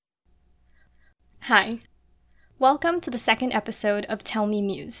Hi. Welcome to the second episode of Tell Me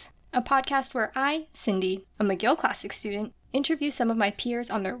Muse, a podcast where I, Cindy, a McGill Classics student, interview some of my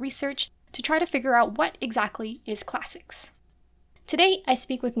peers on their research to try to figure out what exactly is classics. Today, I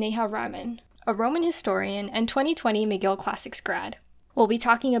speak with Neha Rahman, a Roman historian and 2020 McGill Classics grad. We'll be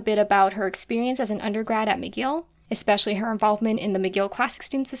talking a bit about her experience as an undergrad at McGill, especially her involvement in the McGill Classics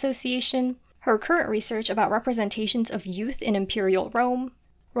Students Association, her current research about representations of youth in Imperial Rome,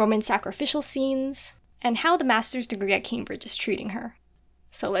 Roman sacrificial scenes, and how the master's degree at Cambridge is treating her.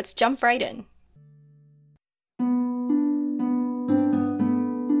 So let's jump right in.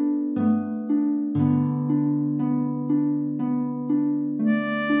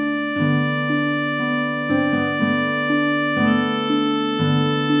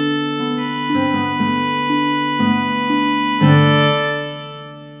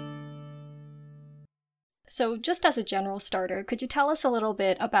 So just as a general starter, could you tell us a little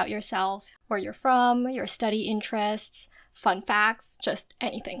bit about yourself, where you're from, your study interests, fun facts, just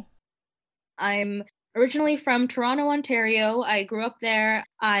anything? I'm originally from Toronto, Ontario. I grew up there.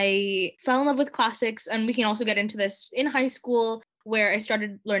 I fell in love with classics, and we can also get into this in high school, where I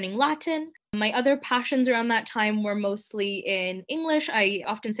started learning Latin. My other passions around that time were mostly in English. I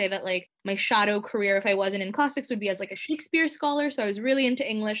often say that my shadow career, if I wasn't in classics, would be as a Shakespeare scholar. So I was really into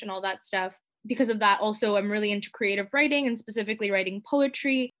English and all that stuff. Because of that, also, I'm really into creative writing and specifically writing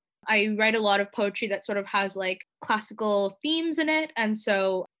poetry. I write a lot of poetry that sort of has classical themes in it. And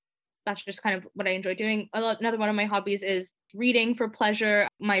so that's just kind of what I enjoy doing. Another one of my hobbies is reading for pleasure.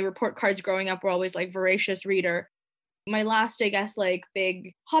 My report cards growing up were always voracious reader. My last, I guess,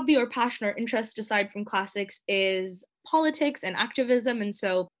 big hobby or passion or interest aside from classics is politics and activism. And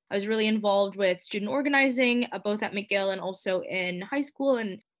so I was really involved with student organizing, both at McGill and also in high school.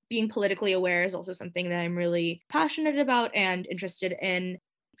 And being politically aware is also something that I'm really passionate about and interested in.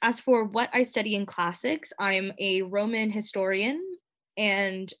 As for what I study in classics, I'm a Roman historian,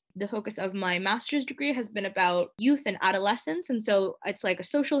 and the focus of my master's degree has been about youth and adolescence. And so it's a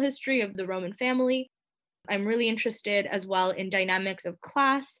social history of the Roman family. I'm really interested as well in dynamics of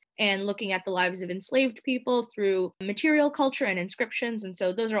class and looking at the lives of enslaved people through material culture and inscriptions. And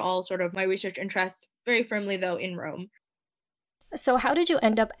so those are all sort of my research interests, very firmly though in Rome. So how did you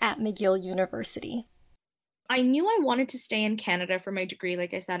end up at McGill University? I knew I wanted to stay in Canada for my degree.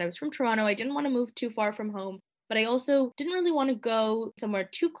 Like I said, I was from Toronto. I didn't want to move too far from home, but I also didn't really want to go somewhere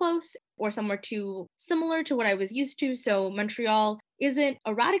too close or somewhere too similar to what I was used to. So Montreal isn't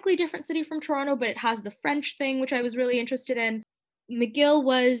a radically different city from Toronto, but it has the French thing, which I was really interested in. McGill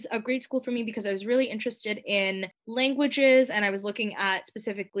was a great school for me because I was really interested in languages, and I was looking at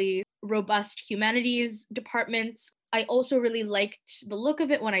specifically robust humanities departments. I also really liked the look of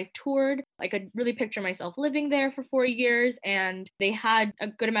it when I toured. I could really picture myself living there for 4 years, and they had a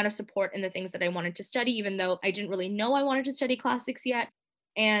good amount of support in the things that I wanted to study, even though I didn't really know I wanted to study classics yet.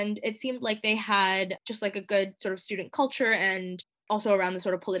 And it seemed like they had just a good sort of student culture and also around the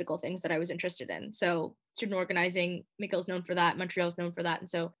sort of political things that I was interested in. So student organizing, McGill's known for that, Montreal's known for that. And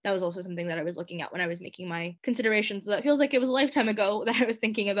so that was also something that I was looking at when I was making my considerations. So that feels like it was a lifetime ago that I was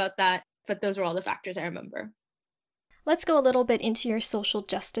thinking about that, but those were all the factors I remember. Let's go a little bit into your social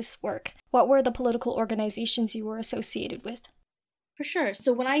justice work. What were the political organizations you were associated with? For sure.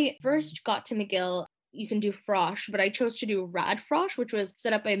 So when I first got to McGill, you can do Frosh, but I chose to do Rad Frosh, which was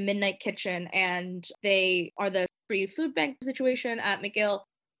set up by Midnight Kitchen, and they are the free food bank situation at McGill.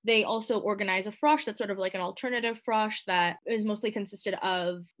 They also organize a Frosh that's sort of an alternative Frosh that is mostly consisted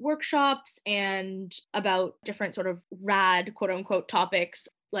of workshops and about different sort of rad, quote unquote, topics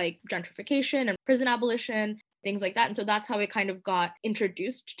like gentrification and prison abolition, things like that. And so that's how it kind of got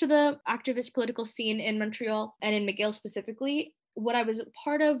introduced to the activist political scene in Montreal and in McGill specifically. What I was a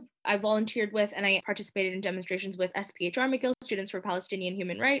part of, I volunteered with and I participated in demonstrations with SPHR McGill, Students for Palestinian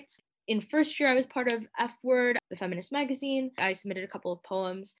Human Rights. In first year, I was part of F Word, the feminist magazine. I submitted a couple of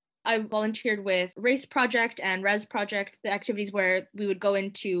poems. I volunteered with Race Project and Res Project, the activities where we would go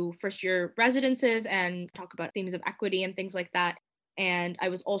into first year residences and talk about themes of equity and things like that. And I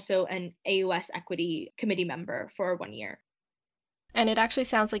was also an AUS equity committee member for 1 year. And it actually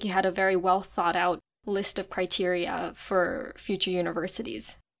sounds like you had a very well thought out list of criteria for future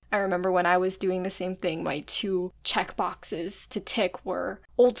universities. I remember when I was doing the same thing, my 2 check boxes to tick were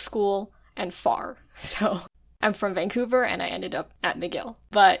old school and far. So I'm from Vancouver and I ended up at McGill.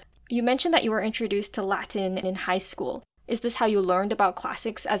 But you mentioned that you were introduced to Latin in high school. Is this how you learned about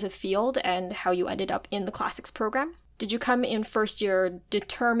classics as a field and how you ended up in the classics program? Did you come in first year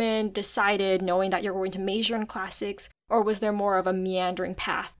determined, decided, knowing that you're going to major in classics, or was there more of a meandering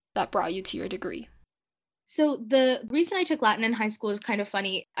path that brought you to your degree? So the reason I took Latin in high school is kind of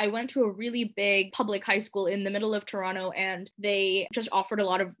funny. I went to a really big public high school in the middle of Toronto, and they just offered a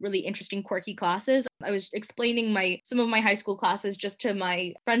lot of really interesting, quirky classes. I was explaining some of my high school classes just to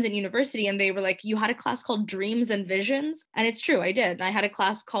my friends in university, and they were like, "You had a class called Dreams and Visions?" And it's true, I did. And I had a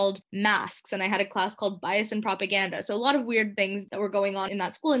class called Masks, and I had a class called Bias and Propaganda. So a lot of weird things that were going on in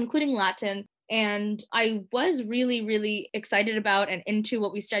that school, including Latin. And I was really, really excited about and into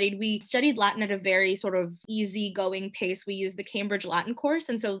what we studied. We studied Latin at a very sort of easygoing pace. We used the Cambridge Latin course.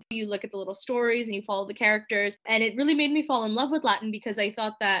 And so you look at the little stories and you follow the characters. And it really made me fall in love with Latin because I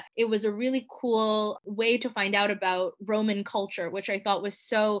thought that it was a really cool way to find out about Roman culture, which I thought was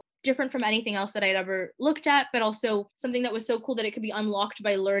so different from anything else that I'd ever looked at, but also something that was so cool that it could be unlocked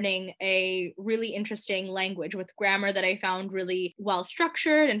by learning a really interesting language with grammar that I found really well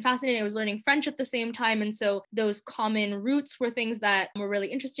structured and fascinating. I was learning French at the same time. And so those common roots were things that were really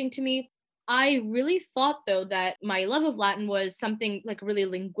interesting to me. I really thought, though, that my love of Latin was something like really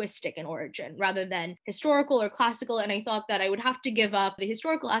linguistic in origin rather than historical or classical. And I thought that I would have to give up the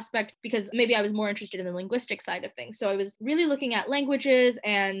historical aspect because maybe I was more interested in the linguistic side of things. So I was really looking at languages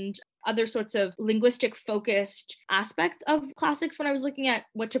and other sorts of linguistic focused aspects of classics when I was looking at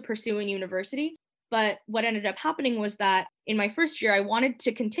what to pursue in university. But what ended up happening was that in my first year, I wanted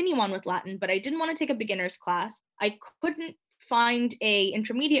to continue on with Latin, but I didn't want to take a beginner's class. I couldn't find a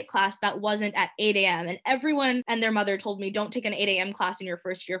intermediate class that wasn't at 8 a.m. And everyone and their mother told me, don't take an 8 a.m. class in your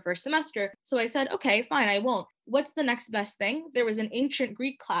first year, first semester. So I said, okay, fine, I won't. What's the next best thing? There was an ancient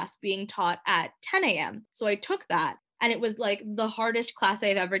Greek class being taught at 10 a.m. So I took that. And it was like the hardest class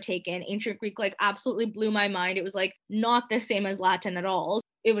I've ever taken. Ancient Greek like absolutely blew my mind. It was like not the same as Latin at all.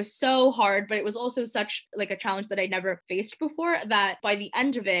 It was so hard, but it was also such like a challenge that I'd never faced before that by the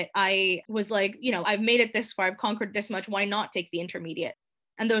end of it, I was like, I've made it this far, I've conquered this much, why not take the intermediate?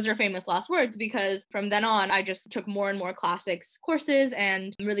 And those are famous last words because from then on, I just took more and more classics courses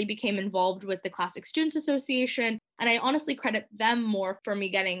and really became involved with the Classic Students Association. And I honestly credit them more for me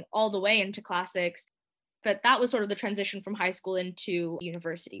getting all the way into classics. But that was sort of the transition from high school into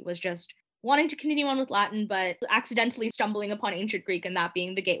university, was just wanting to continue on with Latin, but accidentally stumbling upon ancient Greek and that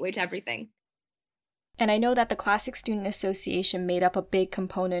being the gateway to everything. And I know that the Classic Student Association made up a big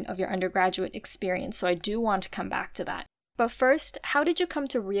component of your undergraduate experience, so I do want to come back to that. But first, how did you come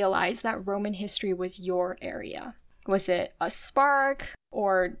to realize that Roman history was your area? Was it a spark,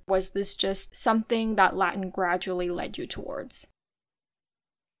 or was this just something that Latin gradually led you towards?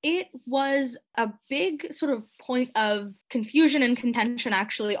 It was a big sort of point of confusion and contention,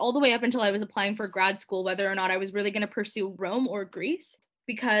 actually, all the way up until I was applying for grad school, whether or not I was really going to pursue Rome or Greece,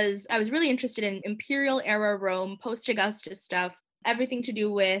 because I was really interested in Imperial era Rome, post-Augustus stuff, everything to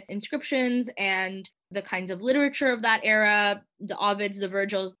do with inscriptions and the kinds of literature of that era, the Ovids, the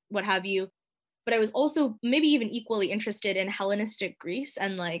Virgils, what have you. But I was also maybe even equally interested in Hellenistic Greece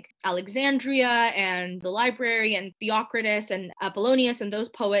and like Alexandria and the library and Theocritus and Apollonius and those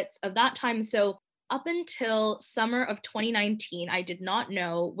poets of that time. So up until summer of 2019, I did not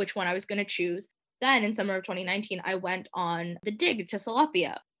know which one I was going to choose. Then in summer of 2019, I went on the dig to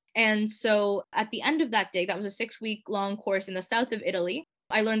Salapia. And so at the end of that dig, that was a 6-week long course in the south of Italy.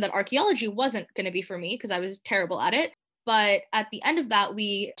 I learned that archaeology wasn't going to be for me because I was terrible at it. But at the end of that,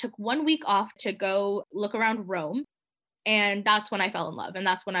 we took 1 week off to go look around Rome. And that's when I fell in love. And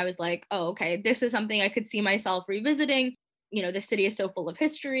that's when I was like, oh, okay, this is something I could see myself revisiting. The city is so full of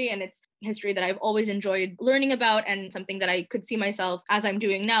history, and it's history that I've always enjoyed learning about, and something that I could see myself, as I'm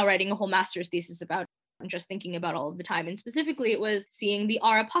doing now, writing a whole master's thesis about. And just thinking about all of the time. And specifically, it was seeing the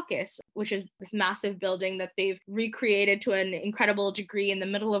Arapacis, which is this massive building that they've recreated to an incredible degree in the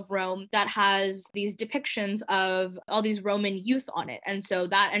middle of Rome that has these depictions of all these Roman youth on it. And so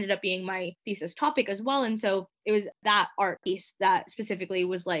that ended up being my thesis topic as well. And so it was that art piece that specifically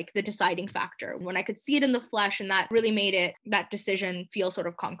was like the deciding factor when I could see it in the flesh, and that really made that decision feel sort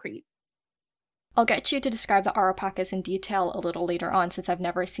of concrete. I'll get you to describe the Arapacis in detail a little later on since I've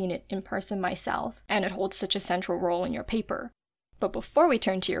never seen it in person myself, and it holds such a central role in your paper. But before we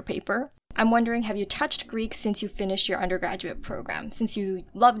turn to your paper, I'm wondering, have you touched Greek since you finished your undergraduate program? Since you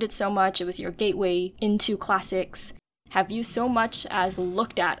loved it so much, it was your gateway into classics, have you so much as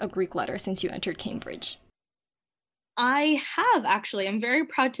looked at a Greek letter since you entered Cambridge? I have, actually. I'm very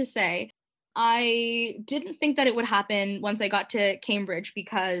proud to say. I didn't think that it would happen once I got to Cambridge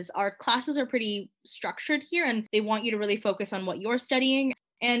because our classes are pretty structured here and they want you to really focus on what you're studying.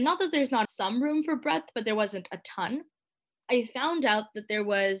 And not that there's not some room for breadth, but there wasn't a ton. I found out that there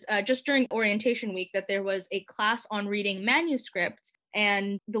was, just during orientation week, that there was a class on reading manuscripts.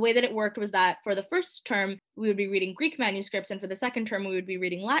 And the way that it worked was that for the first term, we would be reading Greek manuscripts, and for the second term, we would be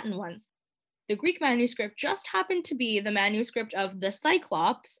reading Latin ones. the Greek manuscript just happened to be the manuscript of the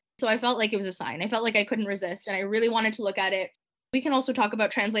Cyclops. So I felt like it was a sign. I felt like I couldn't resist, and I really wanted to look at it. We can also talk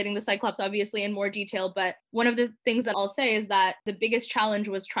about translating the Cyclops, obviously, in more detail, but one of the things that I'll say is that the biggest challenge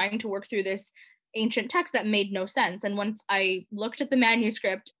was trying to work through this ancient text that made no sense. And once I looked at the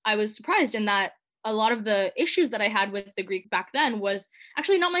manuscript, I was surprised in that a lot of the issues that I had with the Greek back then was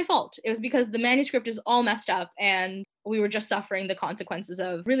actually not my fault. It was because the manuscript is all messed up and we were just suffering the consequences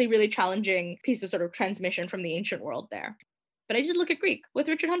of really, really challenging piece of sort of transmission from the ancient world there. But I did look at Greek with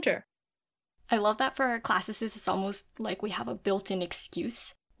Richard Hunter. I love that for our classicists, it's almost like we have a built-in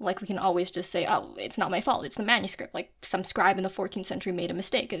excuse. Like we can always just say, oh, it's not my fault, it's the manuscript. Like some scribe in the 14th century made a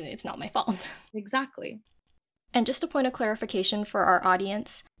mistake, and it's not my fault. Exactly. And just a point of clarification for our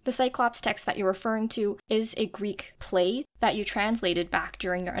audience, the Cyclops text that you're referring to is a Greek play that you translated back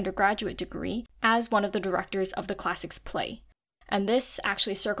during your undergraduate degree as one of the directors of the Classics play. And this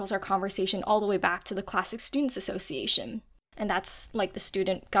actually circles our conversation all the way back to the Classics Students Association. And that's like the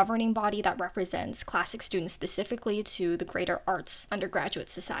student governing body that represents classic students specifically to the Greater Arts Undergraduate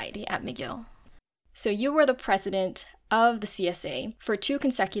Society at McGill. So you were the president of the CSA for 2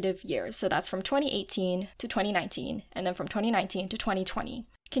 consecutive years. So that's from 2018 to 2019, and then from 2019 to 2020.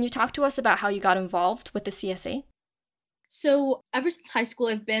 Can you talk to us about how you got involved with the CSA? So ever since high school,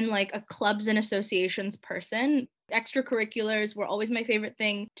 I've been like a clubs and associations person. Extracurriculars were always my favorite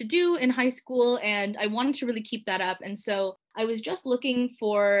thing to do in high school, and I wanted to really keep that up. And so I was just looking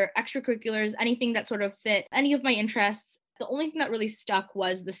for extracurriculars, anything that sort of fit any of my interests. The only thing that really stuck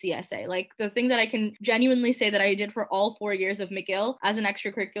was the CSA. Like the thing that I can genuinely say that I did for all 4 years of McGill as an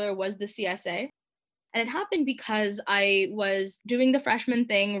extracurricular was the CSA. And it happened because I was doing the freshman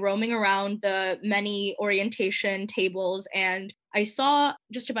thing, roaming around the many orientation tables, and I saw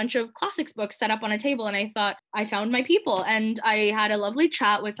just a bunch of classics books set up on a table, and I thought, I found my people. And I had a lovely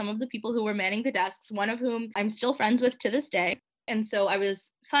chat with some of the people who were manning the desks, one of whom I'm still friends with to this day. And so I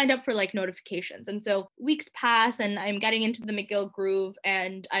was signed up for like notifications. And so weeks pass and I'm getting into the McGill groove,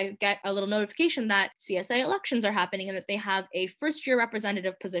 and I get a little notification that CSA elections are happening and that they have a first year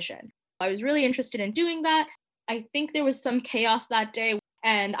representative position. I was really interested in doing that. I think there was some chaos that day,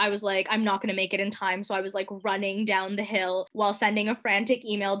 and I was like, I'm not going to make it in time. So I was like running down the hill while sending a frantic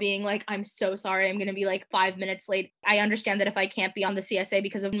email being like, I'm so sorry, I'm going to be like 5 minutes late. I understand that if I can't be on the CSA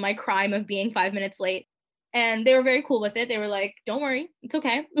because of my crime of being 5 minutes late. And they were very cool with it. They were like, don't worry, it's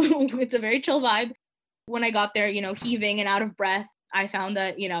okay. It's a very chill vibe. When I got there, heaving and out of breath, I found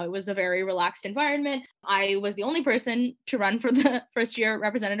that, it was a very relaxed environment. I was the only person to run for the first year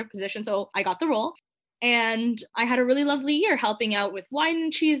representative position, so I got the role. And I had a really lovely year helping out with wine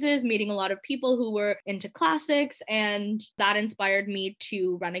and cheeses, meeting a lot of people who were into classics, and that inspired me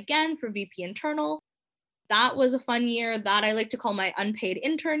to run again for VP Internal. That was a fun year that I like to call my unpaid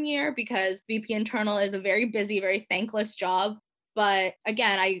intern year, because VP Internal is a very busy, very thankless job. But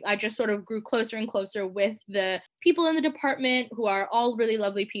again, I just sort of grew closer and closer with the people in the department who are all really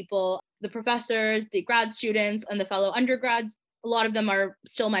lovely people, the professors, the grad students, and the fellow undergrads. A lot of them are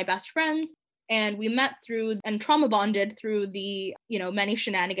still my best friends. And we met through and trauma bonded through the, many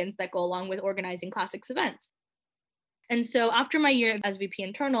shenanigans that go along with organizing classics events. And so after my year as VP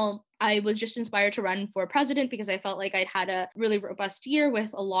Internal, I was just inspired to run for president because I felt like I'd had a really robust year with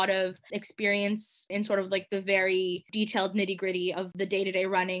a lot of experience in sort of like the very detailed nitty-gritty of the day-to-day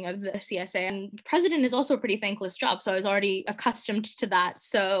running of the CSA. And president is also a pretty thankless job, so I was already accustomed to that.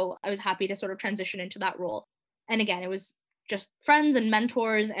 So I was happy to sort of transition into that role. And again, it was just friends and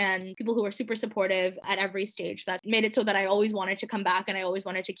mentors and people who were super supportive at every stage that made it so that I always wanted to come back and I always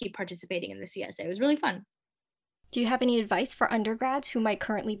wanted to keep participating in the CSA. It was really fun. Do you have any advice for undergrads who might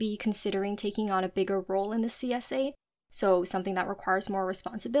currently be considering taking on a bigger role in the CSA? So something that requires more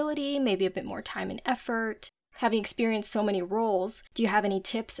responsibility, maybe a bit more time and effort. Having experienced so many roles, do you have any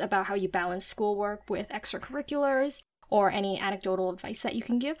tips about how you balance schoolwork with extracurriculars, or any anecdotal advice that you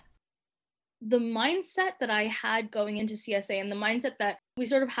can give? The mindset that I had going into CSA and the mindset that we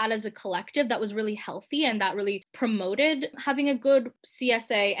sort of had as a collective that was really healthy and that really promoted having a good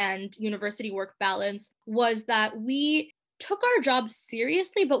CSA and university work balance was that we took our jobs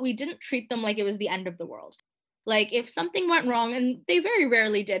seriously, but we didn't treat them like it was the end of the world. Like if something went wrong, and they very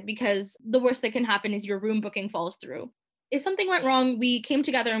rarely did, because the worst that can happen is your room booking falls through. If something went wrong, we came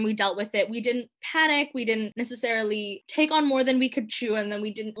together and we dealt with it. We didn't panic. We didn't necessarily take on more than we could chew. And then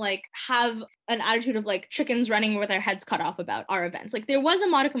we didn't have an attitude of like chickens running with their heads cut off about our events. Like there was a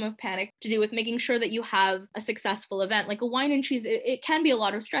modicum of panic to do with making sure that you have a successful event. Like a wine and cheese, it can be a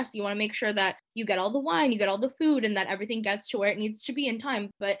lot of stress. You want to make sure that you get all the wine, you get all the food, and that everything gets to where it needs to be in time.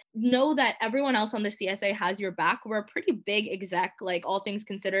 But know that everyone else on the CSA has your back. We're a pretty big exec, like all things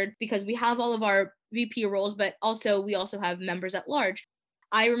considered, because we have all of our VP roles, but we also have members at large.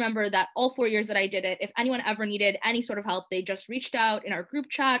 I remember that all 4 years that I did it, if anyone ever needed any sort of help, they just reached out in our group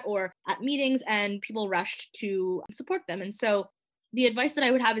chat or at meetings, and people rushed to support them. And so the advice that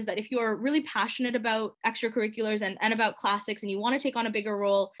I would have is that if you're really passionate about extracurriculars and about classics and you want to take on a bigger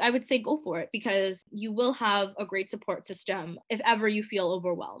role, I would say go for it, because you will have a great support system if ever you feel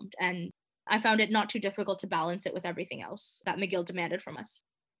overwhelmed. And I found it not too difficult to balance it with everything else that McGill demanded from us.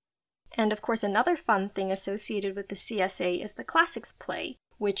 And of course, another fun thing associated with the CSA is the Classics Play,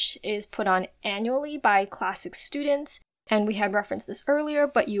 which is put on annually by Classics students. And we had referenced this earlier,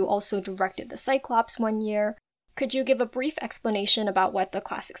 but you also directed the Cyclops one year. Could you give a brief explanation about what the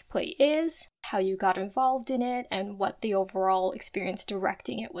Classics Play is, how you got involved in it, and what the overall experience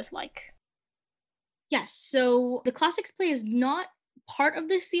directing it was like? Yes, so the Classics Play is not part of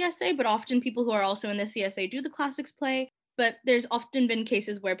the CSA, but often people who are also in the CSA do the Classics Play. But there's often been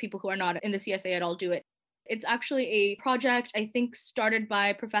cases where people who are not in the CSA at all do it. It's actually a project, I think, started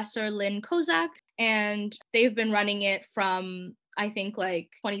by Professor Lynn Kozak, and they've been running it from, I think, like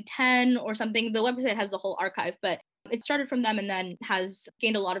 2010 or something. The website has the whole archive, but it started from them and then has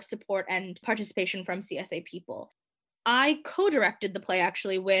gained a lot of support and participation from CSA people. I co-directed the play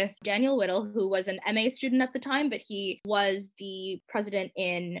actually with Daniel Whittle, who was an MA student at the time, but he was the president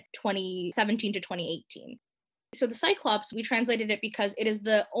in 2017 to 2018. So the Cyclops, we translated it because it is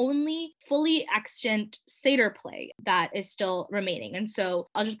the only fully extant satyr play that is still remaining. And so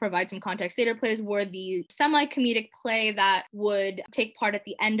I'll just provide some context. Satyr plays were the semi-comedic play that would take part at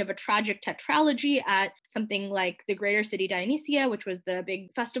the end of a tragic tetralogy at something like the Greater City Dionysia, which was the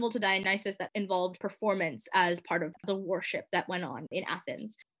big festival to Dionysus that involved performance as part of the worship that went on in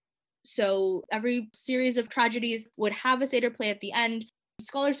Athens. So every series of tragedies would have a satyr play at the end.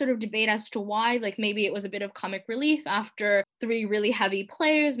 Scholars sort of debate as to why, like maybe it was a bit of comic relief after 3 really heavy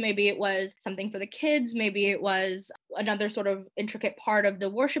plays, maybe it was something for the kids, maybe it was another sort of intricate part of the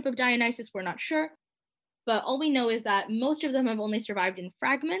worship of Dionysus, we're not sure. But all we know is that most of them have only survived in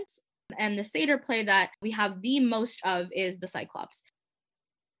fragments, and the satyr play that we have the most of is the Cyclops.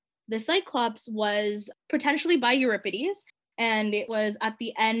 The Cyclops was potentially by Euripides, and it was at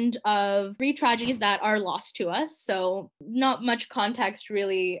the end of 3 tragedies that are lost to us. So not much context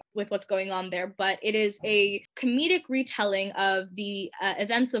really with what's going on there, but it is a comedic retelling of the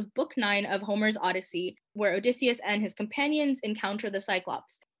events of Book 9 of Homer's Odyssey, where Odysseus and his companions encounter the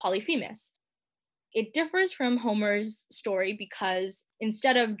Cyclops, Polyphemus. It differs from Homer's story because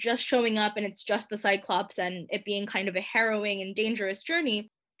instead of just showing up and it's just the Cyclops and it being kind of a harrowing and dangerous journey,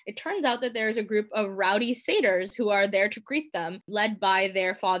 it turns out that there's a group of rowdy satyrs who are there to greet them, led by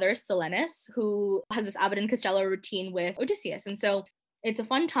their father, Silenus, who has this Abbott and Costello routine with Odysseus. And so it's a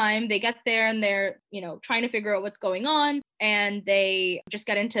fun time. They get there and they're, trying to figure out what's going on, and they just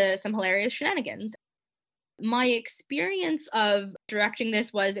get into some hilarious shenanigans. My experience of directing this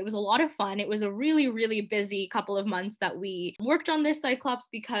it was a lot of fun. It was a really, really busy couple of months that we worked on this Cyclops,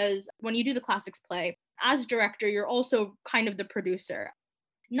 because when you do the Classics Play, as director, you're also kind of the producer.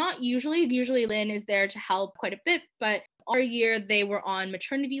 Not usually. Usually Lynn is there to help quite a bit, but our year they were on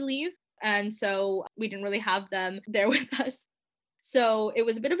maternity leave, and so we didn't really have them there with us. So it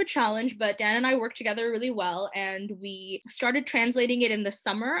was a bit of a challenge, but Dan and I worked together really well, and we started translating it in the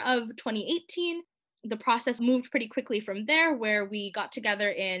summer of 2018. The process moved pretty quickly from there, where we got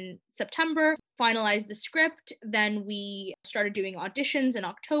together in September, finalized the script, then we started doing auditions in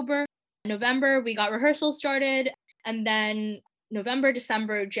October. November, we got rehearsals started, and then November,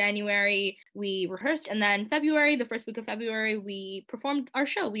 December, January, we rehearsed. And then February, the first week of February, we performed our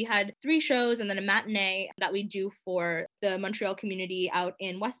show. We had 3 shows and then a matinee that we do for the Montreal community out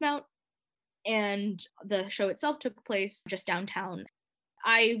in Westmount. And the show itself took place just downtown.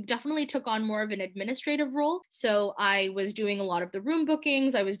 I definitely took on more of an administrative role. So I was doing a lot of the room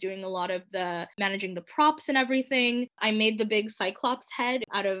bookings. I was doing a lot of the managing the props and everything. I made the big Cyclops head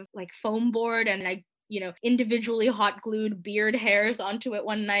out of like foam board, and I individually hot glued beard hairs onto it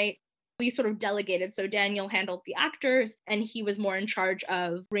one night. We sort of delegated. So Daniel handled the actors, and he was more in charge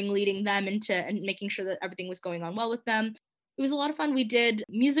of ringleading them and making sure that everything was going on well with them. It was a lot of fun. We did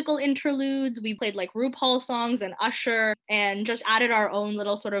musical interludes. We played like RuPaul songs and Usher, and just added our own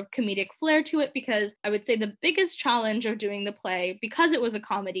little sort of comedic flair to it, because I would say the biggest challenge of doing the play, because it was a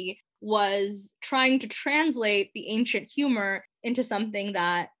comedy, was trying to translate the ancient humor into something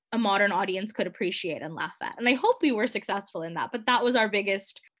that a modern audience could appreciate and laugh at. And I hope we were successful in that, but that was our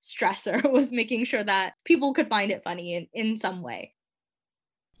biggest stressor, was making sure that people could find it funny in some way.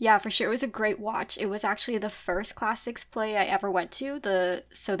 Yeah, for sure. It was a great watch. It was actually the first classics play I ever went to. The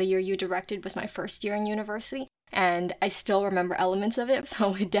year you directed was my first year in university, and I still remember elements of it,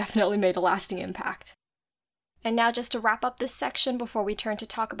 so it definitely made a lasting impact. And now, just to wrap up this section before we turn to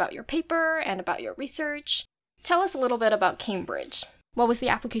talk about your paper and about your research, tell us a little bit about Cambridge. What was the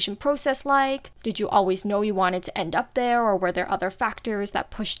application process like? Did you always know you wanted to end up there, or were there other factors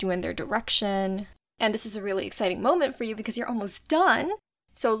that pushed you in their direction? And this is a really exciting moment for you because you're almost done.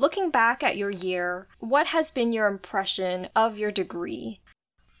 So looking back at your year, what has been your impression of your degree?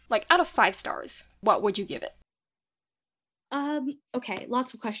 Like, out of 5 stars, what would you give it? Okay,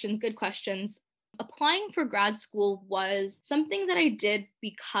 lots of questions, good questions. Applying for grad school was something that I did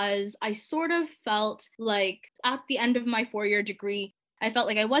because I sort of felt like at the end of my 4-year degree, I felt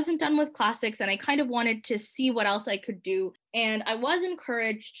like I wasn't done with classics and I kind of wanted to see what else I could do. And I was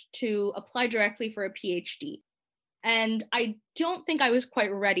encouraged to apply directly for a PhD. And I don't think I was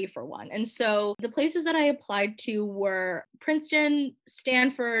quite ready for one. And so the places that I applied to were Princeton,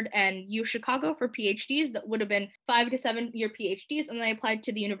 Stanford, and U Chicago for PhDs that would have been 5 to 7 year PhDs. And then I applied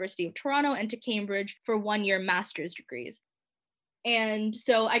to the University of Toronto and to Cambridge for 1-year master's degrees. And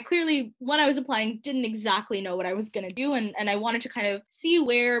so I clearly, when I was applying, didn't exactly know what I was going to do. And I wanted to kind of see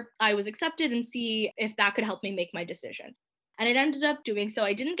where I was accepted and see if that could help me make my decision. And it ended up doing so.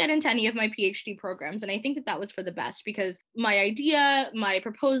 I didn't get into any of my PhD programs. And I think that that was for the best because my idea, my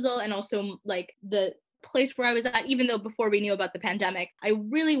proposal, and also like the place where I was at, even though before we knew about the pandemic, I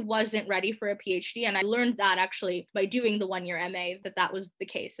really wasn't ready for a PhD. And I learned that actually by doing the 1-year MA, that was the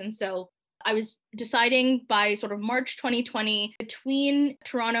case. And so I was deciding by sort of March 2020 between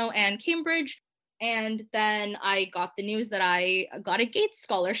Toronto and Cambridge. And then I got the news that I got a Gates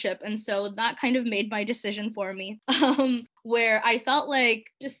scholarship. And so that kind of made my decision for me, where I felt like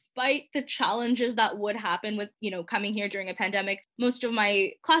despite the challenges that would happen with, coming here during a pandemic, most of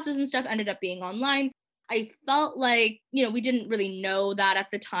my classes and stuff ended up being online. I felt like, we didn't really know that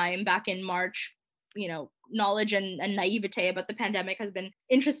at the time back in March. Knowledge and naivete about the pandemic has been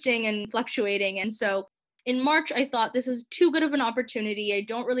interesting and fluctuating. And so in March, I thought this is too good of an opportunity. I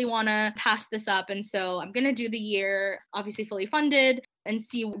don't really want to pass this up. And so I'm going to do the year, obviously fully funded, and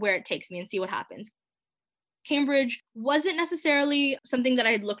see where it takes me and see what happens. Cambridge wasn't necessarily something that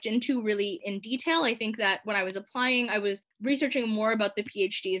I had looked into really in detail. I think that when I was applying, I was researching more about the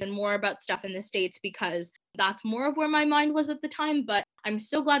PhDs and more about stuff in the States because that's more of where my mind was at the time. But I'm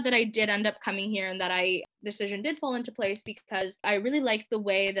so glad that I did end up coming here and that decision did fall into place because I really like the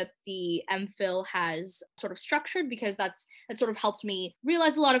way that the MPhil has sort of structured because that sort of helped me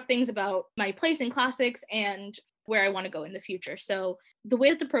realize a lot of things about my place in classics and where I want to go in the future. So the way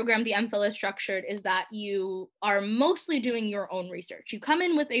that the program, the MPhil, is structured is that you are mostly doing your own research. You come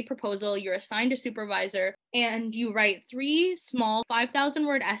in with a proposal, you're assigned a supervisor, and you write 3 small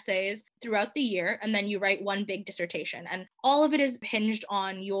 5,000-word essays throughout the year, and then you write 1 big dissertation. And all of it is hinged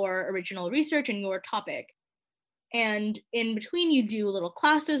on your original research and your topic. And in between, you do little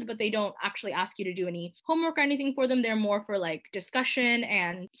classes, but they don't actually ask you to do any homework or anything for them. They're more for like discussion.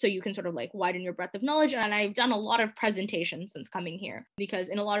 And so you can sort of like widen your breadth of knowledge. And I've done a lot of presentations since coming here because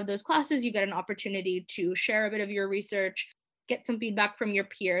in a lot of those classes, you get an opportunity to share a bit of your research, get some feedback from your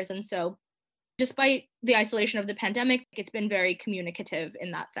peers. And so despite the isolation of the pandemic, it's been very communicative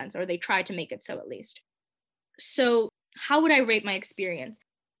in that sense, or they try to make it so at least. So how would I rate my experience?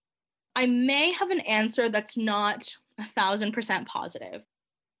 I may have an answer that's not 1,000% positive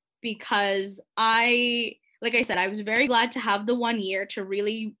because like I said, I was very glad to have the 1 year to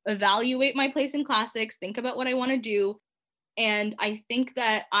really evaluate my place in classics, think about what I want to do. And I think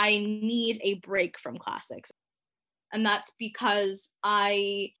that I need a break from classics. And that's because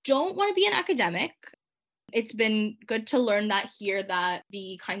I don't want to be an academic. It's been good to learn that here, that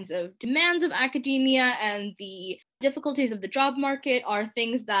the kinds of demands of academia and the difficulties of the job market are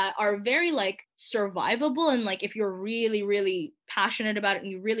things that are very like survivable. And like, if you're really, really passionate about it and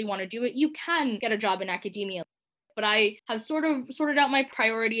you really want to do it, you can get a job in academia. But I have sort of sorted out my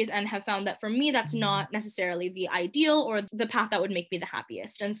priorities and have found that for me, that's not necessarily the ideal or the path that would make me the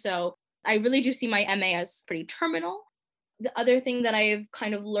happiest. And so I really do see my MA as pretty terminal. The other thing that I've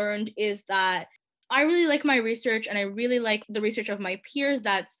kind of learned is that I really like my research and I really like the research of my peers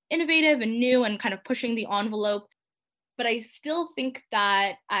that's innovative and new and kind of pushing the envelope. But I still think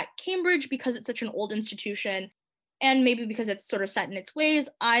that at Cambridge, because it's such an old institution, and maybe because it's sort of set in its ways,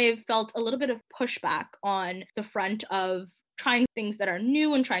 I've felt a little bit of pushback on the front of trying things that are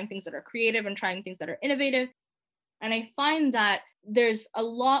new and trying things that are creative and trying things that are innovative. And I find that there's a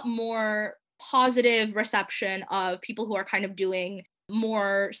lot more positive reception of people who are kind of doing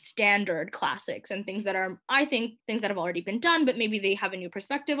more standard classics and things that are, I think, things that have already been done, but maybe they have a new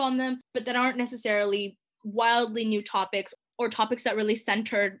perspective on them, but that aren't necessarily wildly new topics or topics that really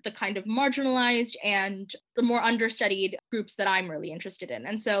centered the kind of marginalized and the more understudied groups that I'm really interested in.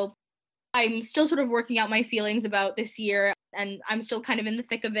 And so I'm still sort of working out my feelings about this year, and I'm still kind of in the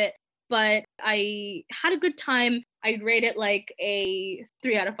thick of it, but I had a good time. I'd rate it like a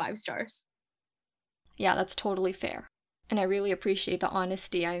 3 out of 5 stars. Yeah, that's totally fair. And I really appreciate the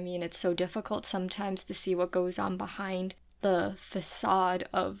honesty. I mean, it's so difficult sometimes to see what goes on behind the facade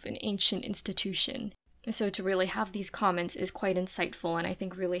of an ancient institution. So to really have these comments is quite insightful and I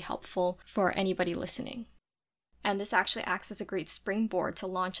think really helpful for anybody listening. And this actually acts as a great springboard to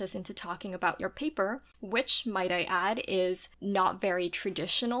launch us into talking about your paper, which, might I add, is not very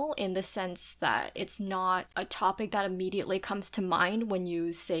traditional in the sense that it's not a topic that immediately comes to mind when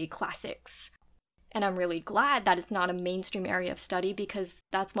you say classics. And I'm really glad that it's not a mainstream area of study because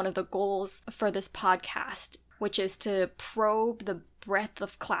that's one of the goals for this podcast, which is to probe the breadth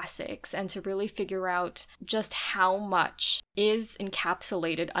of classics and to really figure out just how much is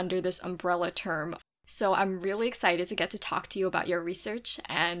encapsulated under this umbrella term. So I'm really excited to get to talk to you about your research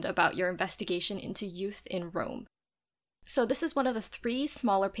and about your investigation into youth in Rome. So this is one of the 3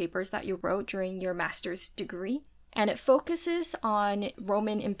 smaller papers that you wrote during your master's degree. And it focuses on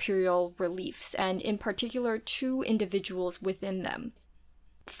Roman Imperial reliefs, and in particular, 2 individuals within them.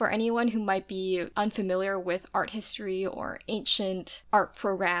 For anyone who might be unfamiliar with art history or ancient art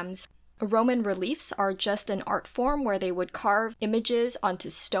programs, Roman reliefs are just an art form where they would carve images onto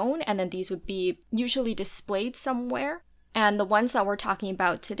stone, and then these would be usually displayed somewhere. And the ones that we're talking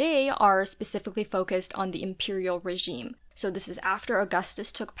about today are specifically focused on the imperial regime. So this is after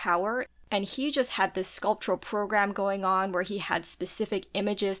Augustus took power, and he just had this sculptural program going on where he had specific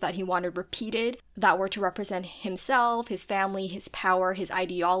images that he wanted repeated that were to represent himself, his family, his power, his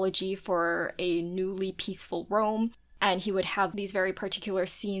ideology for a newly peaceful Rome. And he would have these very particular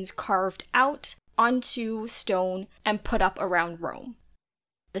scenes carved out onto stone and put up around Rome.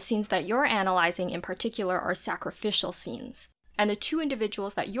 The scenes that you're analyzing in particular are sacrificial scenes. And the 2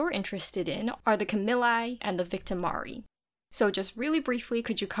 individuals that you're interested in are the camillae and the victimarii. So just really briefly,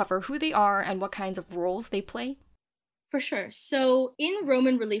 could you cover who they are and what kinds of roles they play? For sure. So in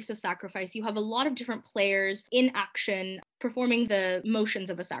Roman reliefs of sacrifice, you have a lot of different players in action performing the motions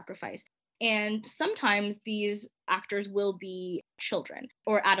of a sacrifice. And sometimes these actors will be children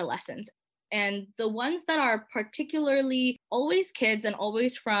or adolescents. And the ones that are particularly always kids and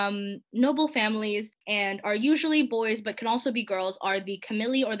always from noble families and are usually boys but can also be girls are the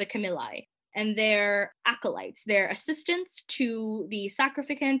camilli or the camillae. And they're acolytes, they're assistants to the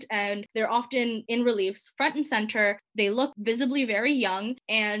sacrificant, and they're often in reliefs front and center. They look visibly very young,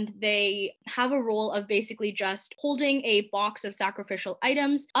 and they have a role of basically just holding a box of sacrificial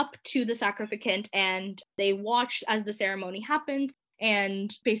items up to the sacrificant, and they watch as the ceremony happens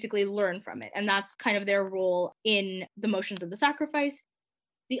and basically learn from it. And that's kind of their role in the motions of the sacrifice.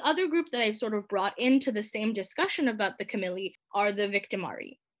 The other group that I've sort of brought into the same discussion about the camilli are the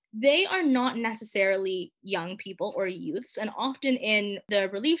victimarii. They are not necessarily young people or youths, and often in the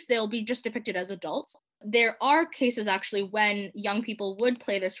reliefs, they'll be just depicted as adults. There are cases actually when young people would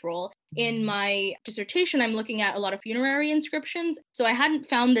play this role. In my dissertation, I'm looking at a lot of funerary inscriptions. So I hadn't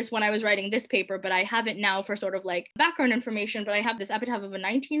found this when I was writing this paper, but I have it now for sort of like background information. But I have this epitaph of a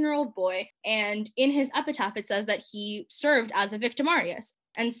 19-year-old boy, and in his epitaph, it says that he served as a victimarius.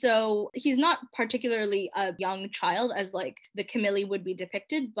 And so he's not particularly a young child as like the camilli would be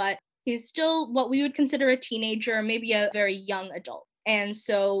depicted, but he's still what we would consider a teenager, maybe a very young adult. And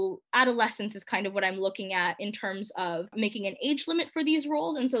so adolescence is kind of what I'm looking at in terms of making an age limit for these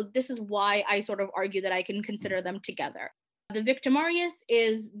roles. And so this is why I sort of argue that I can consider them together. The victimarius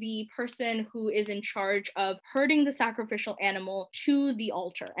is the person who is in charge of herding the sacrificial animal to the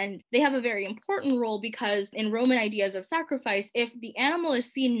altar. And they have a very important role because in Roman ideas of sacrifice, if the animal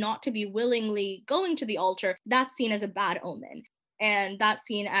is seen not to be willingly going to the altar, that's seen as a bad omen. And that's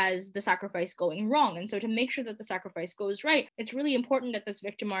seen as the sacrifice going wrong. And so to make sure that the sacrifice goes right, it's really important that this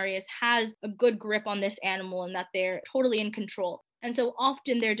victimarius has a good grip on this animal and that they're totally in control. And so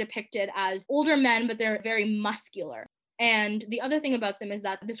often they're depicted as older men, but they're very muscular. And the other thing about them is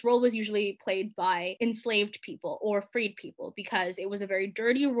that this role was usually played by enslaved people or freed people because it was a very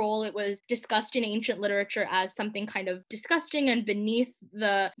dirty role. It was discussed in ancient literature as something kind of disgusting and beneath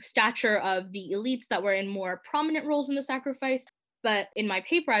the stature of the elites that were in more prominent roles in the sacrifice. But in my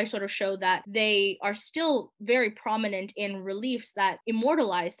paper, I sort of show that they are still very prominent in reliefs that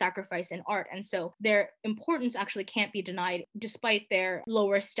immortalize sacrifice in art. And so their importance actually can't be denied despite their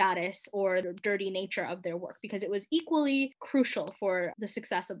lower status or the dirty nature of their work, because it was equally crucial for the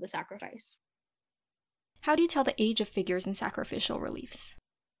success of the sacrifice. How do you tell the age of figures in sacrificial reliefs?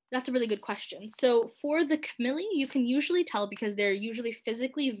 That's a really good question. So for the camilli, you can usually tell because they're usually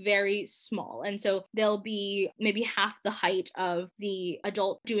physically very small. And so they'll be maybe half the height of the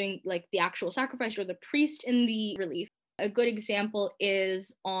adult doing like the actual sacrifice or the priest in the relief. A good example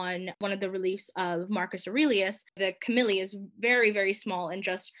is on one of the reliefs of Marcus Aurelius. The camilli is very, very small and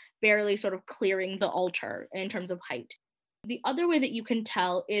just barely sort of clearing the altar in terms of height. The other way that you can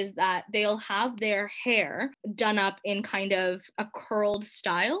tell is that they'll have their hair done up in kind of a curled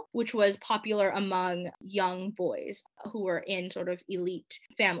style, which was popular among young boys who were in sort of elite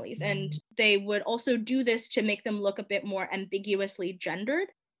families. And they would also do this to make them look a bit more ambiguously gendered.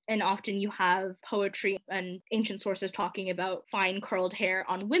 And often you have poetry and ancient sources talking about fine curled hair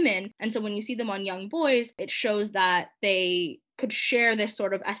on women. And so when you see them on young boys, it shows that they could share this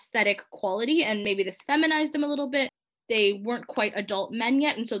sort of aesthetic quality, and maybe this feminized them a little bit. They weren't quite adult men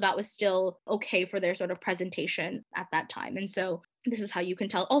yet, and so that was still okay for their sort of presentation at that time. And so this is how you can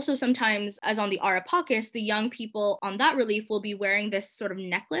tell. Also, sometimes, as on the Arapakis, the young people on that relief will be wearing this sort of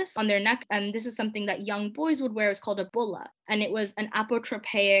necklace on their neck, and this is something that young boys would wear. It's called a bulla, and it was an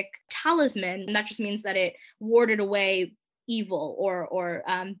apotropaic talisman, and that just means that it warded away evil or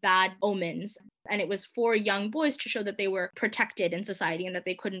bad omens. And it was for young boys to show that they were protected in society and that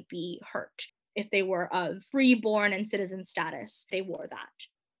they couldn't be hurt. If they were of free-born and citizen status, they wore that.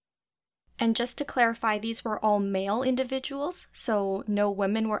 And just to clarify, these were all male individuals, so no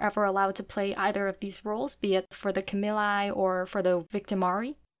women were ever allowed to play either of these roles, be it for the camillae or for the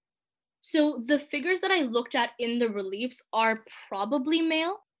victimarii? So the figures that I looked at in the reliefs are probably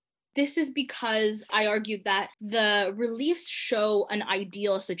male. This is because I argued that the reliefs show an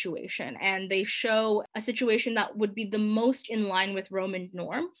ideal situation, and they show a situation that would be the most in line with Roman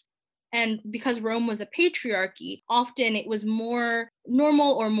norms. And because Rome was a patriarchy, often it was more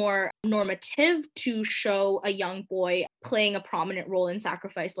normal or more normative to show a young boy playing a prominent role in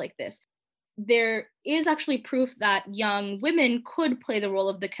sacrifice like this. There is actually proof that young women could play the role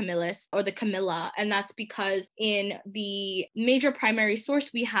of the camillus or the camilla, and that's because in the major primary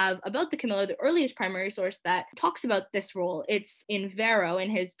source we have about the camilla, the earliest primary source that talks about this role, it's in Varro in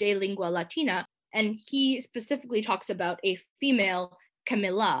his De Lingua Latina, and he specifically talks about a female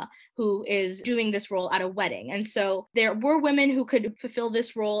camilla who is doing this role at a wedding. And so there were women who could fulfill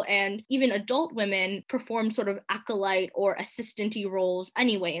this role, and even adult women performed sort of acolyte or assistant-y roles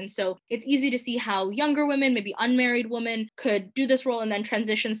anyway. And so it's easy to see how younger women, maybe unmarried women, could do this role and then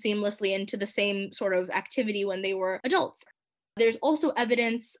transition seamlessly into the same sort of activity when they were adults. There's also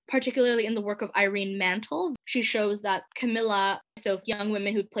evidence, particularly in the work of Irene Mantel. She shows that Camilla, so young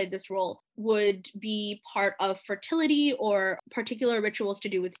women who played this role, would be part of fertility or particular rituals to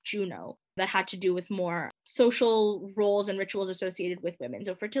do with Juno that had to do with more social roles and rituals associated with women.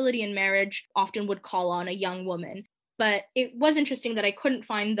 So fertility and marriage often would call on a young woman. But it was interesting that I couldn't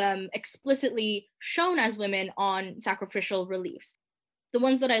find them explicitly shown as women on sacrificial reliefs. The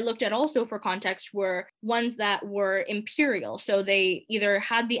ones that I looked at also for context were ones that were imperial. So they either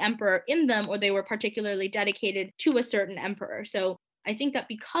had the emperor in them or they were particularly dedicated to a certain emperor. So I think that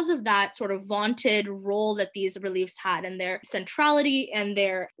because of that sort of vaunted role that these reliefs had and their centrality and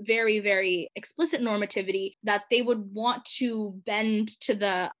their very, very explicit normativity, that they would want to bend to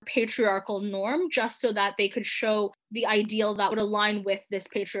the patriarchal norm just so that they could show the ideal that would align with this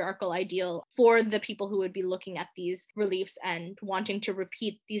patriarchal ideal for the people who would be looking at these reliefs and wanting to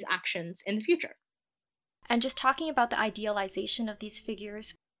repeat these actions in the future. And just talking about the idealization of these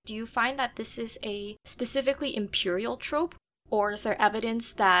figures, do you find that this is a specifically imperial trope? Or is there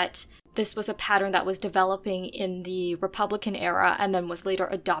evidence that this was a pattern that was developing in the Republican era and then was later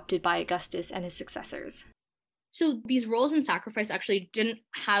adopted by Augustus and his successors? So these roles in sacrifice actually didn't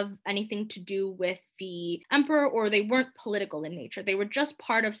have anything to do with the emperor, or they weren't political in nature. They were just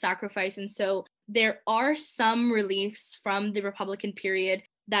part of sacrifice. And so there are some reliefs from the Republican period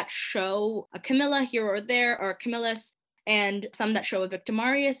that show a camilla here or there, or a camillus, and some that show a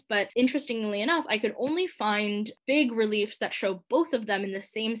victimarius. But interestingly enough, I could only find big reliefs that show both of them in the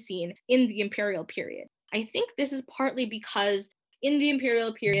same scene in the imperial period. I think this is partly because in the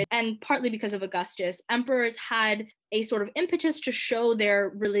imperial period, and partly because of Augustus, emperors had a sort of impetus to show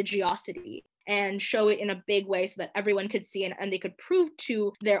their religiosity and show it in a big way so that everyone could see and they could prove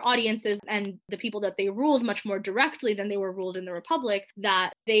to their audiences and the people that they ruled much more directly than they were ruled in the Republic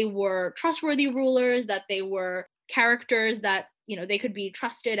that they were trustworthy rulers, that they were characters that they could be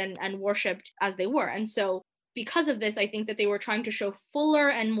trusted and worshipped as they were. And so because of this, I think that they were trying to show fuller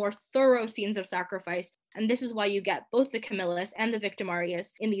and more thorough scenes of sacrifice. And this is why you get both the camillus and the victimarii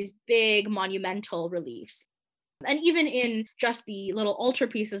in these big monumental reliefs. And even in just the little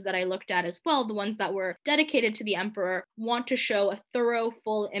altarpieces that I looked at as well, the ones that were dedicated to the emperor want to show a thorough,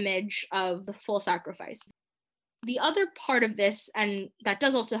 full image of the full sacrifice. The other part of this, and that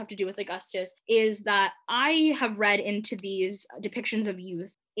does also have to do with Augustus, is that I have read into these depictions of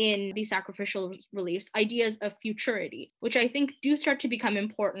youth in these sacrificial reliefs, ideas of futurity, which I think do start to become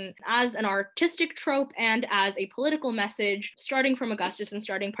important as an artistic trope and as a political message, starting from Augustus and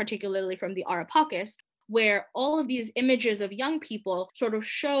starting particularly from the Arapakis, where all of these images of young people sort of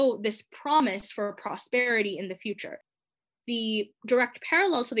show this promise for prosperity in the future. The direct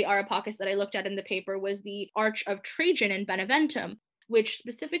parallel to the Arapakis that I looked at in the paper was the Arch of Trajan in Beneventum, which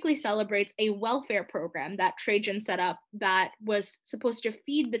specifically celebrates a welfare program that Trajan set up that was supposed to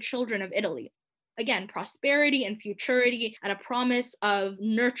feed the children of Italy. Again, prosperity and futurity and a promise of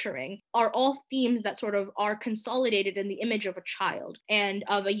nurturing are all themes that sort of are consolidated in the image of a child and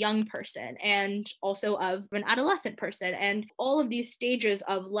of a young person and also of an adolescent person. And all of these stages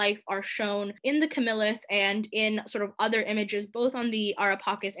of life are shown in the Camillus and in sort of other images, both on the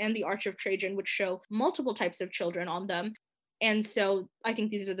Arapakis and the Arch of Trajan, which show multiple types of children on them. And so I think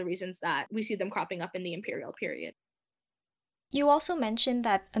these are the reasons that we see them cropping up in the imperial period. You also mentioned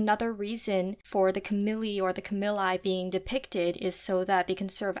that another reason for the camilli or the camillae being depicted is so that they can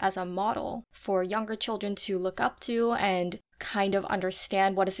serve as a model for younger children to look up to and kind of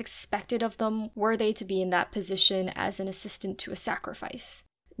understand what is expected of them were they to be in that position as an assistant to a sacrifice.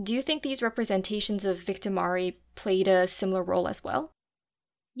 Do you think these representations of victimarii played a similar role as well?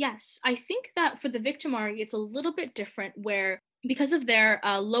 Yes, I think that for the victimarii, it's a little bit different where because of their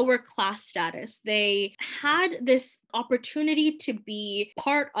lower class status, they had this opportunity to be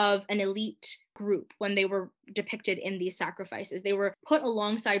part of an elite group when they were depicted in these sacrifices. They were put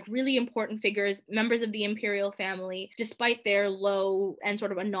alongside really important figures, members of the imperial family, despite their low and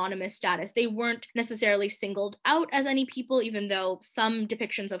sort of anonymous status. They weren't necessarily singled out as any people, even though some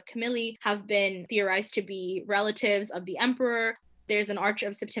depictions of camilli have been theorized to be relatives of the emperor. There's an Arch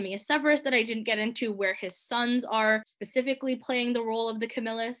of Septimius Severus that I didn't get into where his sons are specifically playing the role of the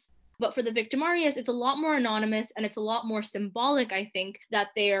camillus. But for the victimarius, it's a lot more anonymous and it's a lot more symbolic, I think, that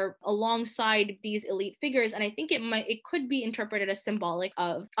they are alongside these elite figures. And I think it could be interpreted as symbolic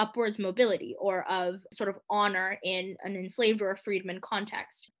of upwards mobility or of sort of honor in an enslaved or a freedman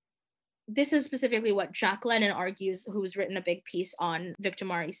context. This is specifically what Jacques Lennon argues, who's written a big piece on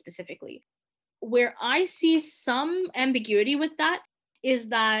victimarii specifically. Where I see some ambiguity with that is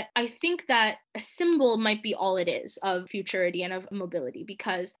that I think that a symbol might be all it is of futurity and of mobility,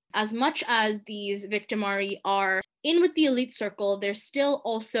 because as much as these victimarii are in with the elite circle, they're still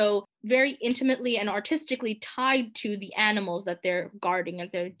also very intimately and artistically tied to the animals that they're guarding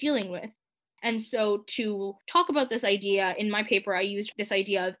and they're dealing with. And so to talk about this idea, in my paper, I used this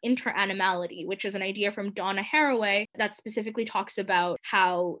idea of interanimality, which is an idea from Donna Haraway that specifically talks about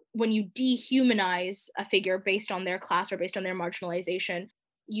how when you dehumanize a figure based on their class or based on their marginalization,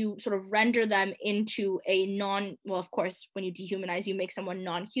 you sort of render them into well, of course, when you dehumanize, you make someone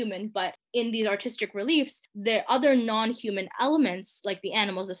non-human, but in these artistic reliefs, the other non-human elements, like the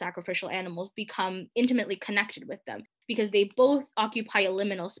animals, the sacrificial animals, become intimately connected with them because they both occupy a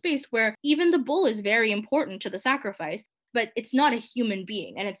liminal space where even the bull is very important to the sacrifice, but it's not a human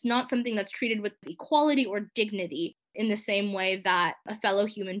being, and it's not something that's treated with equality or dignity in the same way that a fellow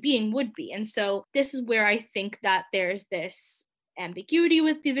human being would be. And so this is where I think that there's this ambiguity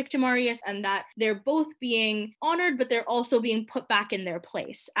with the victimarius, and that they're both being honored, but they're also being put back in their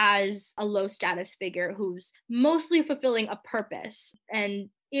place as a low status figure who's mostly fulfilling a purpose and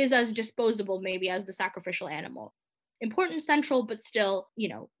is as disposable maybe as the sacrificial animal. Important, central, but still,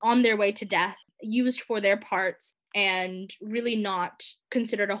 on their way to death, used for their parts, and really not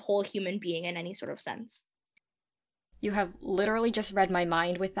considered a whole human being in any sort of sense. You have literally just read my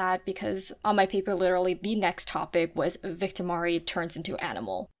mind with that, because on my paper, literally the next topic was victimarii turns into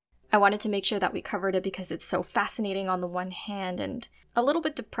animal. I wanted to make sure that we covered it because it's so fascinating on the one hand and a little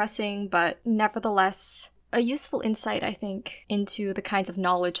bit depressing, but nevertheless a useful insight, I think, into the kinds of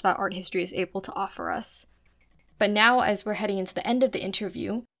knowledge that art history is able to offer us. But now, as we're heading into the end of the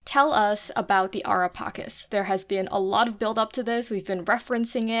interview, tell us about the Arapakis. There has been a lot of build up to this. We've been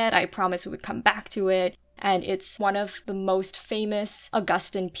referencing it. I promised we would come back to it. And it's one of the most famous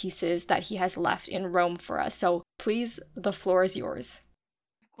Augustan pieces that he has left in Rome for us. So please, the floor is yours.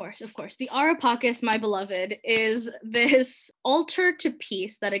 Of course. The Arapakis, my beloved, is this altar to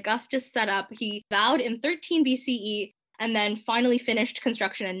peace that Augustus set up. He vowed in 13 BCE, and then finally finished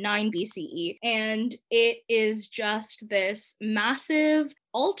construction in 9 BCE. And it is just this massive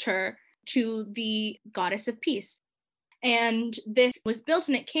altar to the goddess of peace. And this was built,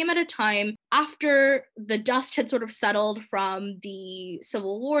 and it came at a time after the dust had sort of settled from the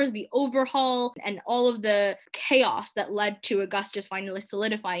civil wars, the overhaul, and all of the chaos that led to Augustus finally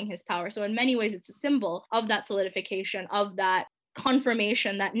solidifying his power. So in many ways, it's a symbol of that solidification, of that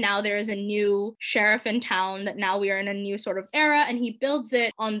confirmation that now there is a new sheriff in town, that now we are in a new sort of era. And he builds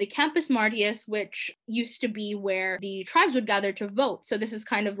it on the Campus Martius, which used to be where the tribes would gather to vote. So this is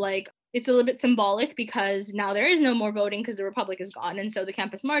kind of like, it's a little bit symbolic because now there is no more voting because the Republic is gone. And so the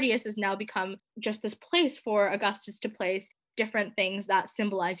Campus Martius has now become just this place for Augustus to place different things that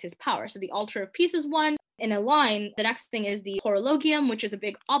symbolize his power. So the Altar of Peace is one. In a line, the next thing is the Horologium, which is a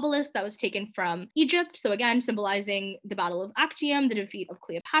big obelisk that was taken from Egypt. So again, symbolizing the Battle of Actium, the defeat of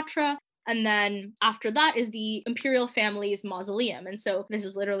Cleopatra. And then after that is the imperial family's mausoleum. And so this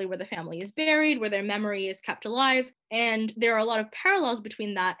is literally where the family is buried, where their memory is kept alive. And there are a lot of parallels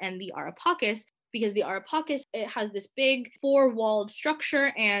between that and the Areopagus, because the Areopagus, it has this big 4-walled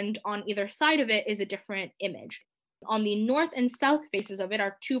structure, and on either side of it is a different image. On the north and south faces of it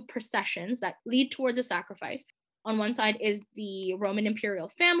are 2 processions that lead towards a sacrifice. On one side is the Roman Imperial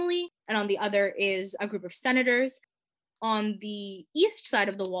family, and on the other is a group of senators. On the east side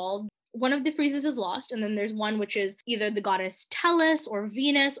of the wall, one of the friezes is lost, and then there's one which is either the goddess Tellus or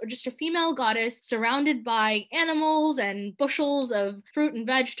Venus, or just a female goddess surrounded by animals and bushels of fruit and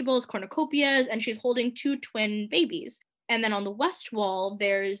vegetables, cornucopias, and she's holding 2 twin babies. And then on the west wall,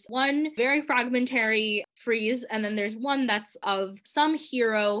 there's one very fragmentary frieze, and then there's one that's of some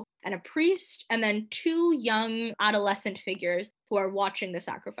hero and a priest, and then 2 young adolescent figures who are watching the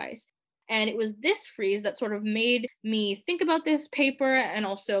sacrifice. And it was this frieze that sort of made me think about this paper and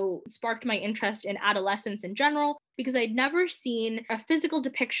also sparked my interest in adolescence in general, because I'd never seen a physical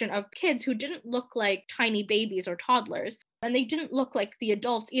depiction of kids who didn't look like tiny babies or toddlers. And they didn't look like the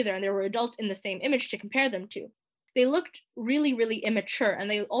adults either. And there were adults in the same image to compare them to. They looked really, really immature. And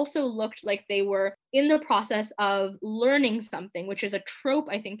they also looked like they were in the process of learning something, which is a trope,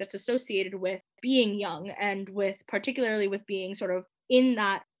 I think, that's associated with being young and with particularly with being sort of in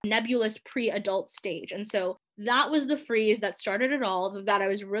that nebulous pre-adult stage. And so that was the frieze that started it all, that I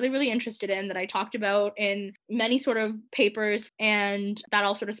was really, really interested in, that I talked about in many sort of papers, and that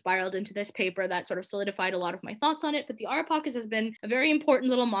all sort of spiraled into this paper that sort of solidified a lot of my thoughts on it. But the Areopagus has been a very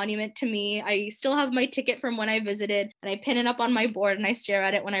important little monument to me. I still have my ticket from when I visited, and I pin it up on my board and I stare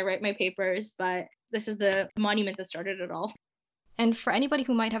at it when I write my papers, but this is the monument that started it all. And for anybody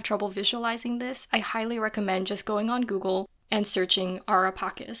who might have trouble visualizing this, I highly recommend just going on Google and searching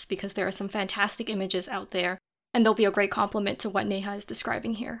Areopagus, because there are some fantastic images out there, and they'll be a great complement to what Neha is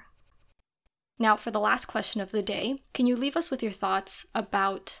describing here. Now, for the last question of the day, can you leave us with your thoughts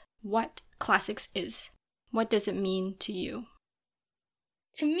about what classics is? What does it mean to you?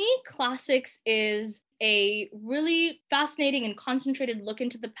 To me, classics is a really fascinating and concentrated look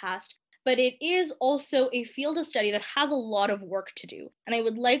into the past, but it is also a field of study that has a lot of work to do. And I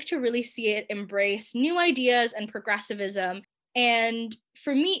would like to really see it embrace new ideas and progressivism. And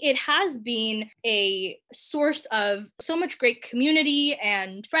for me, it has been a source of so much great community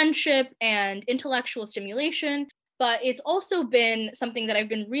and friendship and intellectual stimulation. But it's also been something that I've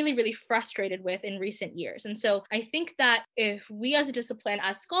been really, really frustrated with in recent years. And so I think that if we as a discipline,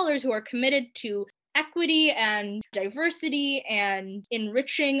 as scholars who are committed to equity and diversity and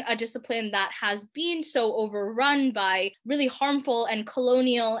enriching a discipline that has been so overrun by really harmful and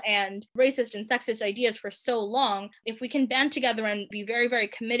colonial and racist and sexist ideas for so long, if we can band together and be very, very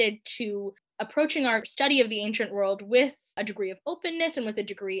committed to approaching our study of the ancient world with a degree of openness and with a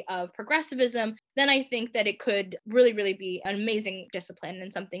degree of progressivism, then I think that it could really, really be an amazing discipline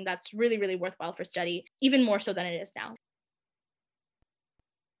and something that's really, really worthwhile for study, even more so than it is now.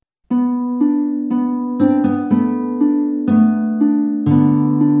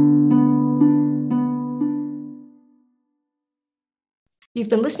 You've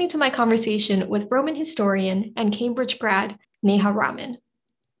been listening to my conversation with Roman historian and Cambridge grad, Neha Rahman.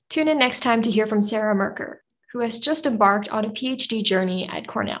 Tune in next time to hear from Sarah Merker, who has just embarked on a PhD journey at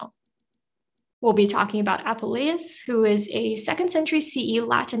Cornell. We'll be talking about Apuleius, who is a 2nd century CE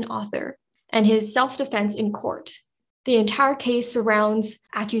Latin author, and his self-defense in court. The entire case surrounds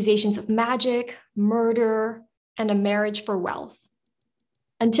accusations of magic, murder, and a marriage for wealth.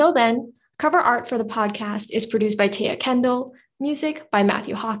 Until then, cover art for the podcast is produced by Taya Kendall, music by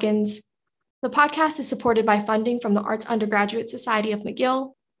Matthew Hawkins. The podcast is supported by funding from the Arts Undergraduate Society of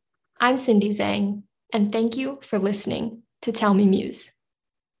McGill. I'm Cindy Zhang, and thank you for listening to Tell Me Muse.